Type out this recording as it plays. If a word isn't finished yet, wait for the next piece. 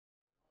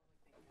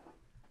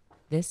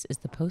This is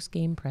the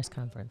post-game press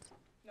conference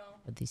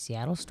of the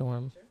Seattle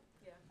Storm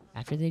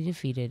after they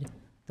defeated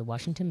the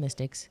Washington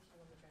Mystics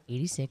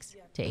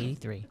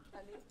 86-83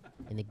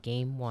 in the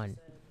Game 1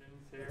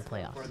 of the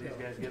playoffs. Before these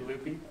guys get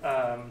loopy,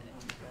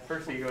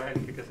 firstly, go ahead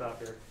and kick us off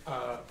here.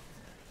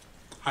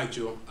 Hi,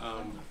 Jewel.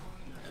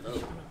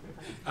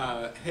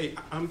 Hello. Hey,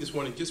 I'm just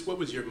wondering, just what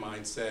was your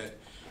mindset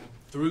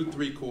through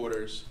three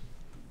quarters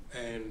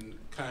and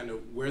kind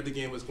of where the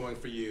game was going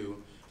for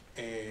you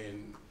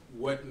and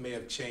what may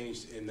have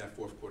changed in that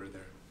fourth quarter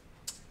there?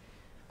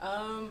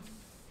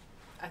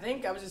 I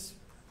think I was just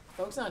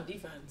focused on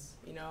defense.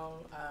 You know,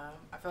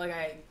 I felt like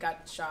I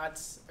got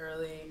shots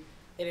early,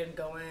 they didn't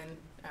go in,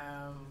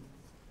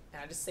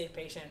 and I just stayed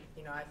patient.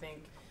 You know, I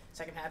think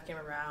second half came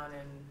around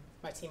and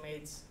my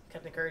teammates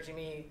kept encouraging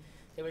me.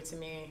 They went to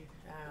me.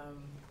 And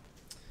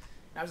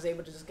I was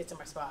able to just get to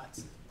my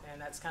spots,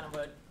 and that's kind of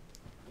what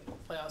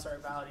playoffs are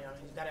about. You know,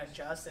 you got to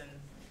adjust, and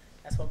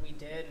that's what we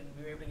did, and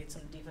we were able to get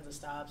some defensive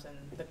stops, and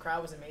the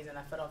crowd was amazing.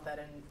 I fed off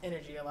that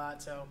energy a lot,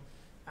 so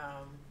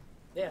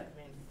yeah, I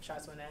mean,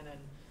 shots went in, and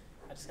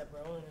I just kept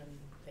rolling, and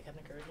they kept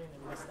encouraging,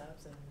 and we got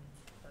stops, and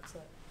that's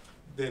it.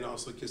 Then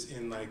also just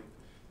in like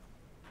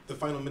the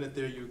final minute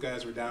there, you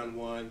guys were down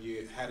one,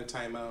 you had a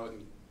timeout,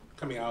 and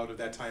coming out of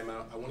that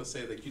timeout, I want to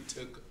say that you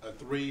took a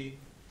three,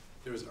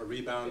 there was a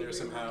rebound there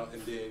somehow,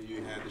 and then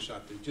you had the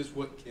shot there. Just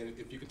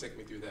if you could take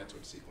me through that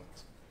sort of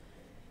sequence.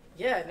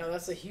 Yeah, no,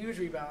 that's a huge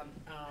rebound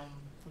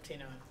from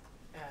Tina.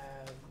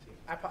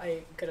 I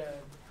probably could have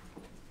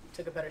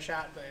took a better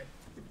shot, but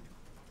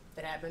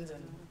it happens.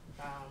 And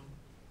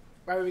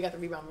right when we got the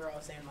rebound, we were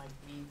all saying, like,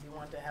 we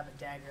wanted to have a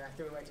dagger. I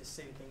threw it right to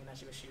Sue thinking that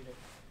she would shoot it.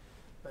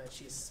 But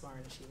she's smart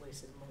and she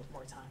wasted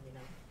more time, you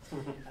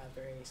know.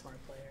 Very smart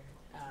player.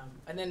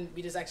 And then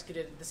we just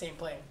executed the same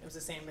play. It was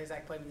the same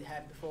exact play we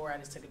had before. I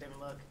just took a different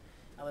look,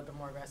 a little bit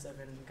more aggressive,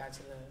 and got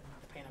to the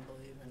paint, I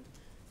believe, and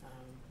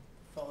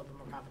felt a little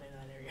bit more confident in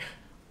that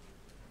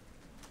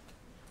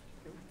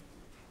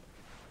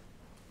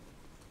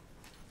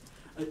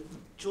area.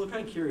 Jill, I'm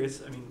kind of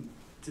curious. I mean,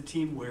 it's a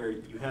team where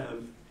you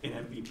have an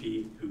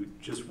MVP who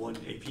just won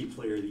AP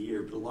Player of the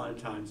Year, but a lot of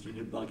times you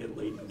need a bucket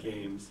late in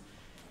games.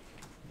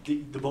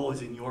 The ball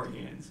is in your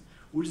hands.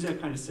 What does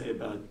that kind of say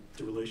about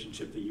the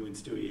relationship that you and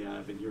Stewie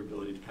have and your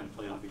ability to kind of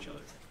play off each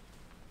other?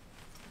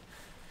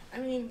 I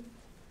mean,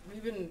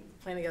 we've been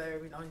playing together.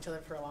 We've known each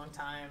other for a long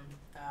time.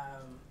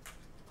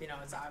 You know,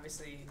 it's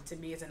obviously, to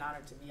me, it's an honor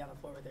to be on the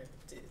floor with her,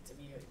 to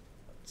be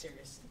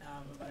serious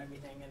about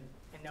everything,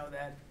 and know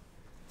that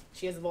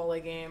she has the ball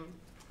late game.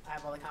 I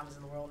have all the confidence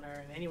in the world in her,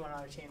 and anyone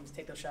on our team to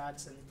take those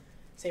shots, and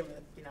same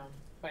with, you know,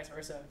 vice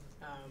versa.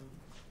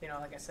 You know,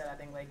 like I said, I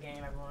think late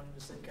game, everyone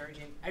was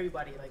encouraging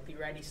everybody, like, be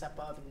ready, step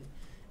up,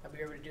 and we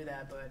were able to do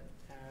that. But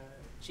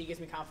she gives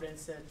me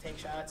confidence to take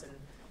shots, and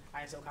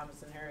I instill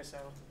confidence in her. So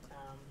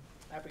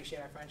I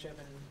appreciate our friendship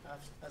and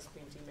us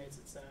being teammates.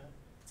 It's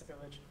a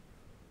privilege.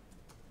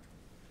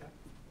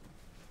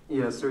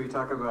 Yeah, so you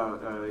talk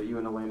about you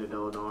and Elena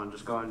Deladon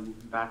just going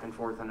back and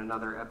forth in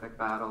another epic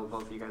battle,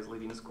 both of you guys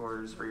leading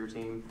scorers for your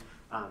team.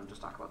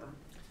 Just talk about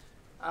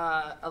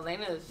that.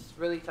 Elena is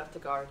really tough to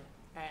guard,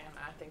 and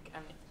I think,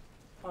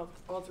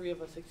 all three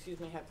of us,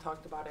 have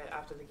talked about it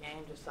after the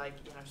game. Just like,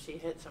 you know, she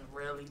hit some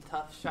really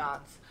tough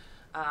shots,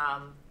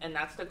 and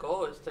that's the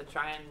goal, is to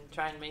try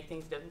and make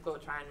things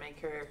difficult, try and make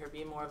her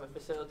be more of a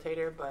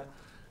facilitator. But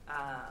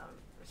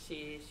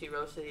she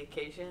rose to the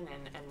occasion,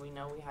 and we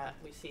know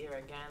we see her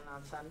again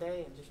on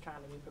Sunday, and just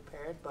trying to be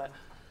prepared. But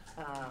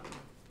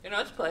you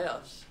know, it's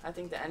playoffs. I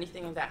think that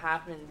anything that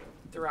happened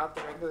throughout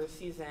the regular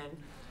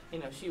season, you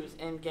know, she was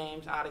in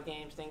games, out of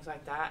games, things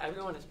like that.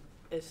 Everyone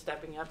is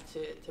stepping up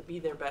to be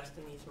their best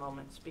in these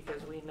moments,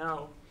 because we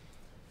know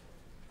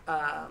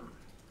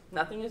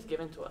nothing is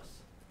given to us.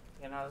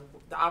 You know,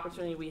 the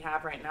opportunity we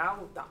have right now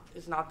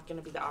is not going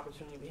to be the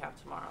opportunity we have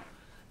tomorrow.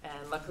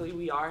 And luckily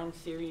we are in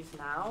series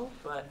now,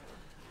 but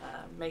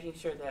making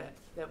sure that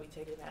we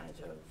take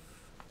advantage of,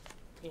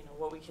 you know,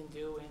 what we can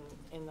do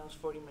in those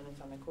 40 minutes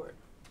on the court.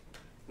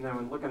 And then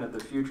when looking at the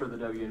future of the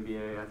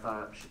WNBA, I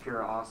thought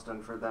Shakira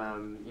Austin for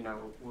them, you know,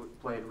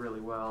 played really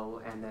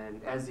well. And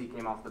then Ezzy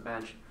came off the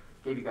bench,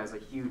 gave you guys a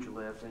huge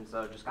lift. And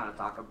so just kind of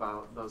talk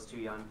about those two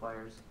young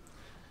players.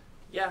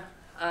 Yeah,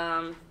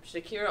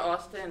 Shakira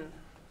Austin,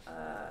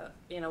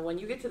 you know, when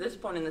you get to this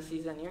point in the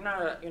season, you're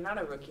not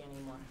a rookie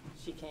anymore.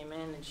 She came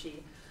in and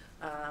she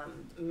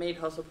made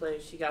hustle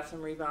plays. She got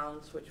some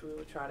rebounds, which we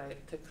would try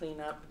to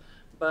clean up.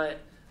 But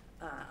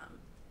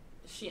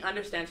she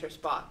understands her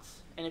spots.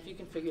 And if you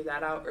can figure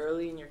that out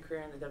early in your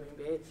career in the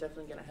WNBA, it's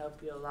definitely going to help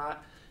you a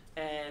lot.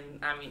 And,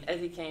 I mean,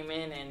 Ezzy came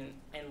in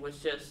and was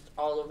just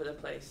all over the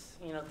place.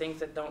 You know, things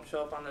that don't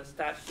show up on the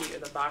stat sheet or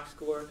the box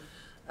score.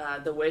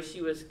 The way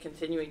she was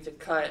continuing to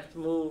cut,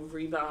 move,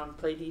 rebound,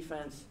 play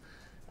defense,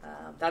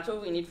 that's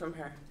what we need from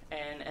her.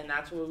 And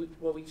that's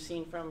what we've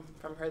seen from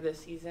her this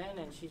season,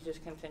 and she's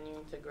just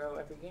continuing to grow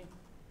every game.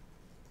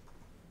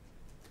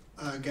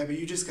 Gabby,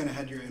 you just kind of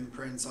had your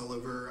imprints all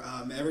over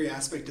every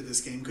aspect of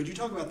this game. Could you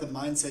talk about the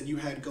mindset you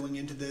had going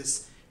into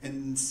this?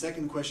 And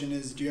second question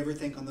is, do you ever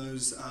think on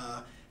those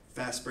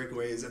fast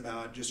breakaways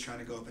about just trying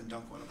to go up and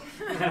dunk one of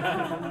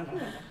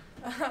them?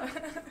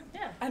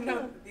 Yeah, I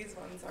know these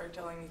ones are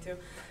telling me to.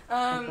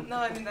 No,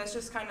 I mean, that's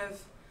just kind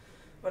of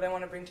what I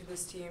want to bring to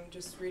this team,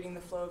 just reading the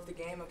flow of the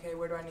game. Okay,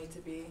 where do I need to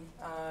be?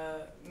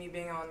 Me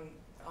being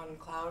on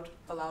cloud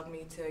allowed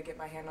me to get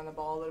my hand on the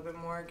ball a little bit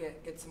more,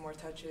 get some more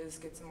touches,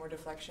 get some more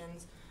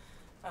deflections.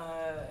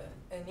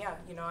 And yeah,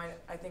 you know,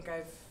 I think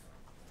I've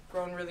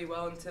grown really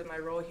well into my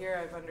role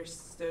here. I've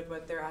understood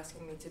what they're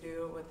asking me to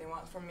do, what they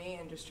want from me,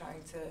 and just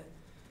trying to,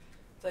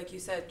 like you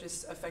said,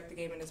 just affect the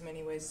game in as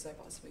many ways as I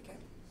possibly can.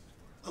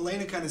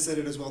 Elena kind of said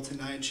it as well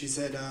tonight. She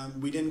said,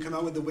 we didn't come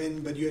out with the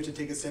win, but you had to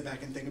take a step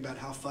back and think about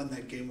how fun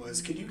that game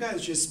was. Could you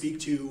guys just speak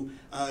to,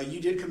 you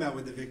did come out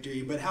with the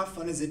victory, but how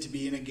fun is it to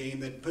be in a game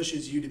that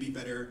pushes you to be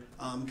better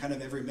kind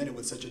of every minute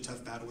with such a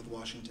tough battle with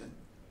Washington?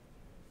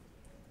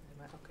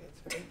 Okay,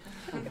 it's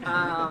ready.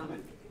 No,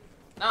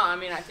 I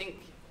mean, I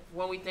think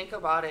when we think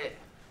about it,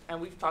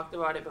 and we've talked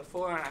about it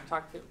before, and I've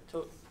talked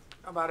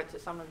about it to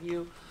some of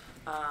you,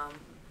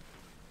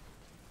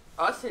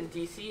 us in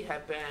DC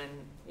have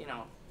been, you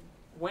know,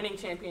 winning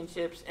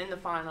championships in the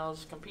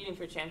finals, competing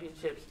for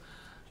championships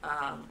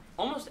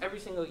almost every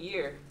single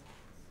year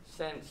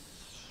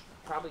since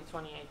probably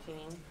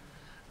 2018.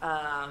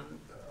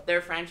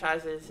 Their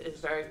franchise is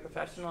very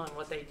professional in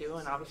what they do,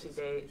 and obviously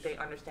they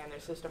understand their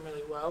system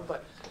really well.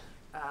 But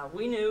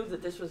we knew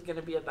that this was going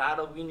to be a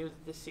battle. We knew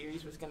that this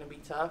series was going to be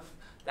tough.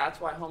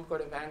 That's why home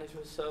court advantage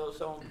was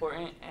so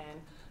important,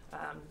 and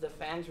the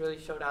fans really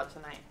showed out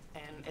tonight.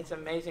 And it's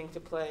amazing to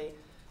play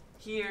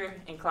here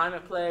in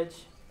Climate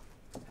Pledge.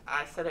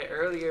 I said it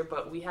earlier,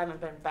 but we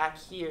haven't been back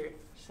here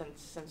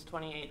since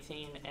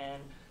 2018,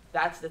 and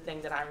that's the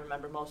thing that I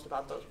remember most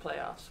about those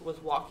playoffs, was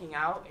walking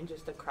out and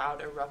just the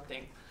crowd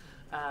erupting.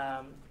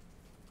 I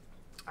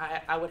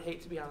would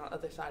hate to be on the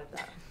other side of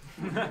that.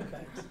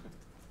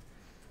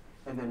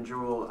 And then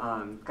Jewel,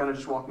 kind of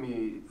just walk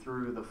me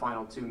through the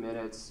final 2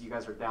 minutes. You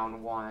guys are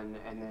down 1,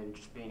 and then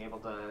just being able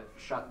to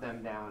shut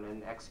them down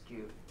and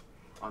execute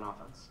on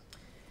offense.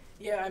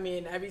 Yeah, I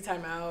mean, every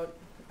time out,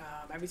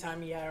 every time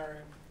we had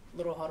our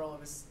little huddle, it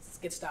was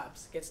get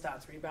stops,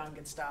 rebound,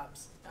 get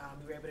stops.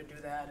 We were able to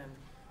do that, and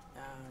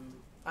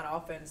on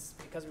offense,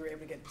 because we were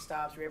able to get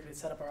stops, we were able to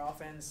set up our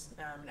offense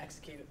and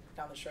execute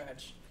down the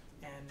stretch.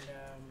 And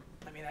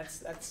I mean,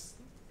 that's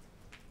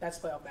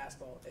playoff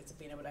basketball. It's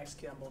being able to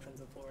execute on both ends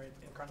of the floor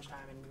in crunch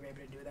time, and we were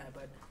able to do that.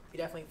 But we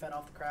definitely fed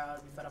off the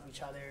crowd, we fed off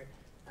each other,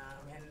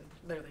 and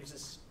literally it's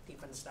just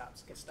defense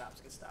stops, get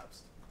stops.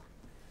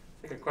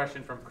 Take a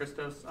question from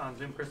Christos on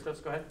Zoom.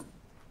 Christos, go ahead.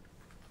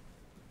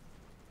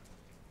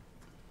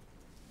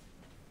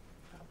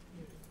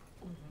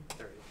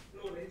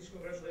 Hello, ladies.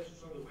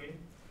 Congratulations on the win.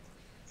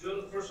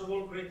 Joel, first of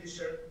all, great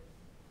t-shirt.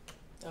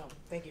 Oh,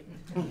 thank you.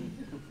 I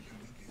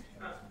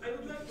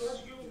would like to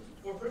ask you,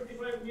 for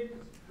 35 minutes,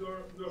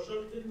 your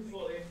shot didn't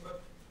fall in,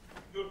 but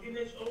your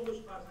teammates always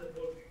pass the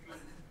ball to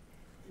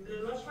you.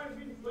 In the last 5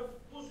 minutes, what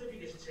was the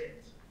biggest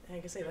change? I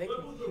can say like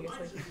what was your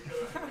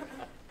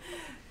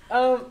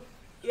mindset?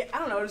 Yeah, I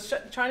don't know. Just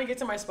trying to get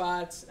to my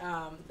spots.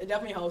 It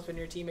definitely helps when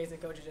your teammates and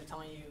coaches are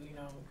telling you, you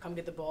know, come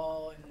get the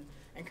ball and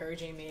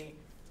encouraging me.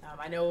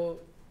 I know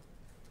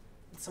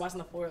spots on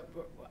the floor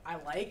I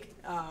like,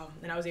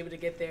 and I was able to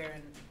get there,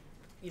 and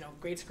you know,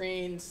 great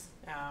screens.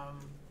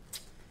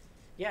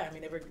 Yeah, I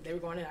mean, they were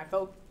going in. I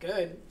felt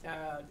good.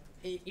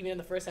 Even in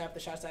the first half,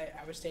 the shots I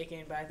was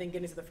taking, but I think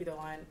getting to the free throw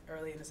line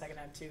early in the second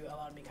half too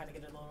allowed me kind of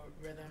get a little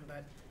rhythm.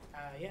 But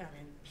yeah, I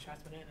mean,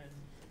 shots went in, and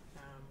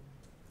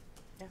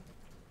yeah.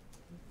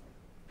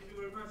 Thank you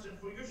very much. And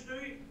for your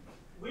story,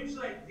 wins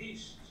like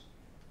this,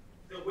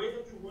 the way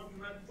that you won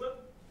tonight,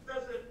 what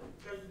does it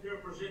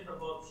represent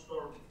about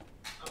Storm,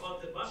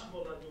 about the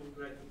basketball that you would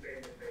like to play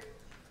in the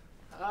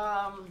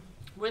playoffs?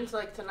 Wins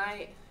like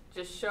tonight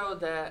just show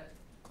that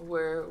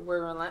we're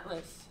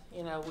relentless.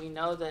 You know, we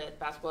know that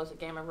basketball is a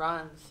game of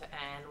runs,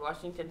 and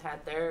Washington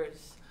had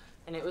theirs,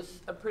 and it was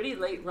a pretty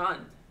late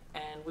run,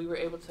 and we were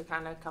able to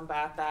kind of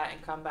combat that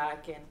and come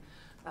back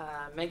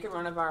and make a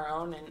run of our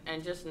own,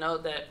 and just know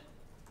that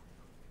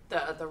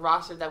the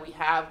roster that we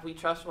have, we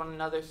trust one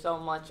another so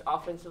much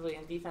offensively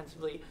and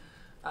defensively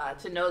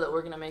to know that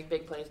we're going to make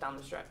big plays down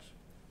the stretch.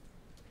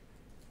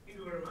 Thank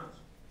you very much.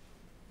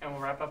 And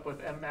we'll wrap up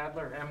with M.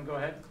 Adler. M, go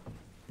ahead.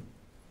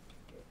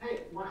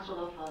 Hey, want to start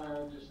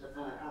off just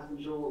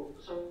asking Joel,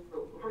 so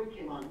before you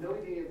came on, Noe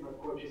gave a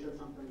quote, she said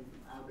something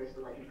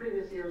basically like in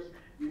previous years,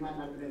 you might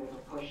not have been able to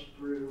push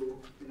through,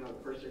 you know,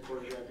 the first 3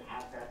 quarters, you had to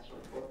have that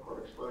sort of fourth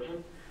quarter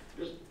explosion.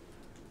 Just,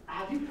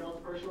 have you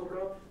felt personal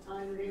growth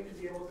in your game to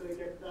be able to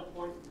get to that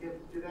point, to be able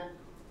to do that?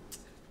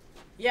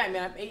 Yeah, I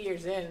mean, I'm 8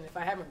 years in, and if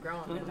I haven't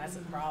grown, then that's a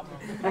problem.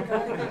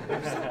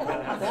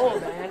 I'm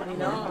old, man, you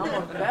know,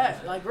 I'm a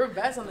vet. Like, we're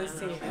vets on this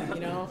team,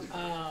 you know?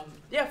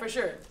 Yeah, for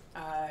sure.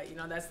 You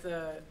know, that's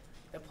the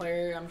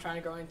player I'm trying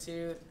to grow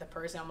into, the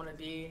person I'm going to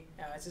be.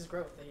 It's just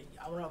growth.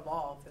 I want to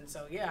evolve. And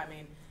so, yeah, I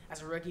mean,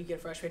 as a rookie, you get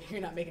frustrated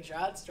you're not making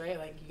shots, right?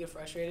 Like, you get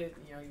frustrated,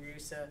 you know, you're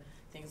used to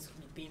things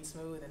being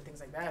smooth and things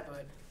like that.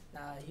 But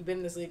you've been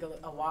in this league a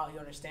while. You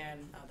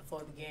understand the flow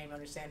of the game. You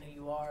understand who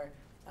you are.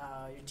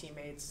 your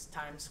teammates,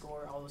 time,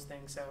 score, all those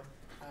things. So,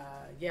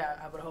 yeah,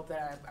 I would hope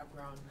that I've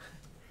grown.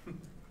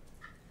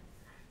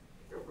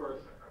 Of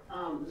course.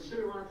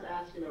 Stu wanted to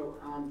ask, Joe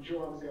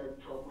obviously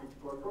had 12 points in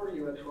the fourth quarter,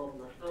 you had 12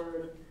 in the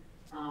third.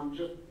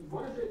 Just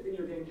what is it in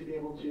your game to be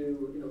able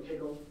to,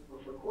 take over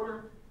for a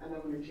quarter, and then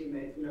when your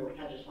teammate,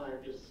 catches fire,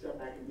 just step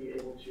back and be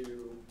able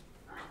to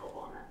help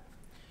on that?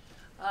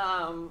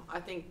 I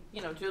think,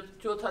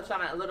 Jewel touched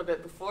on it a little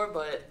bit before,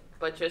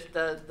 but just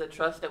the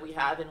trust that we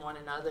have in one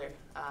another.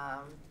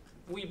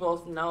 We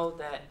both know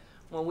that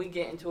when we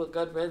get into a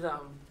good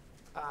rhythm,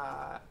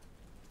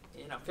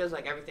 it feels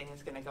like everything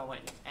is going to go in.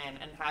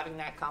 And having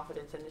that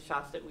confidence in the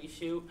shots that we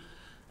shoot,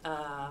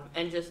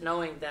 and just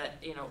knowing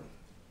that,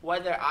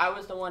 whether I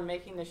was the one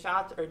making the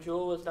shots or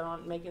Jewel was the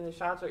one making the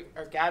shots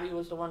or Gabby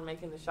was the one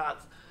making the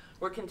shots,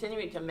 we're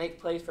continuing to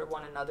make plays for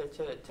one another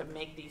to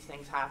make these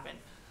things happen.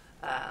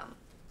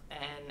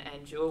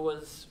 And Jewel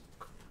was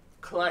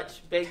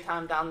clutch big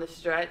time down the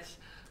stretch,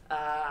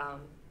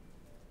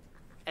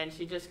 and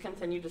she just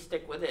continued to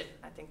stick with it.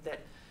 I think that,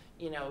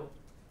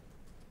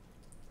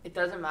 it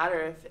doesn't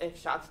matter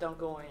if shots don't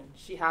go in.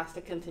 She has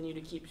to continue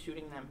to keep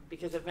shooting them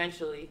because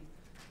eventually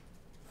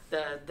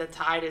the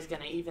tide is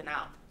going to even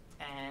out,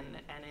 and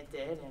it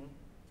did, and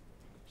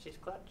she's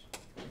clutch.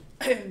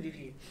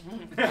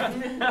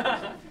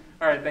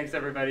 All right, thanks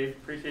everybody.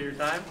 Appreciate your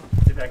time.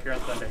 See you back here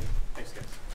on Sunday. Thanks, guys.